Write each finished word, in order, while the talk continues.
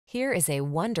Here is a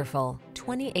wonderful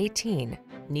 2018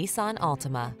 Nissan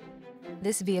Altima.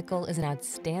 This vehicle is an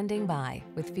outstanding buy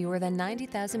with fewer than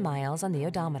 90,000 miles on the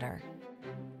odometer.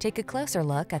 Take a closer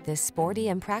look at this sporty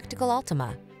and practical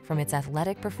Altima. From its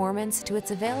athletic performance to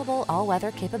its available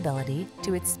all-weather capability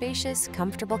to its spacious,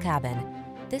 comfortable cabin,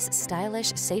 this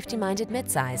stylish, safety-minded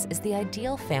midsize is the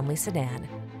ideal family sedan.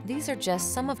 These are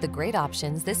just some of the great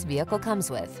options this vehicle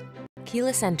comes with: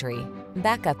 keyless entry,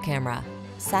 backup camera,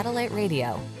 satellite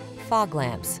radio, fog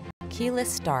lamps, keyless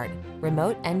start,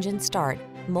 remote engine start,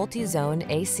 multi-zone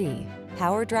AC,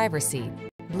 power driver seat,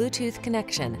 Bluetooth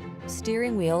connection,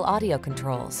 steering wheel audio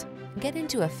controls. Get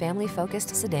into a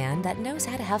family-focused sedan that knows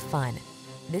how to have fun.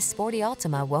 This sporty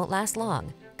Altima won't last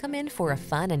long. Come in for a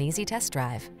fun and easy test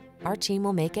drive. Our team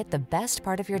will make it the best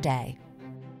part of your day.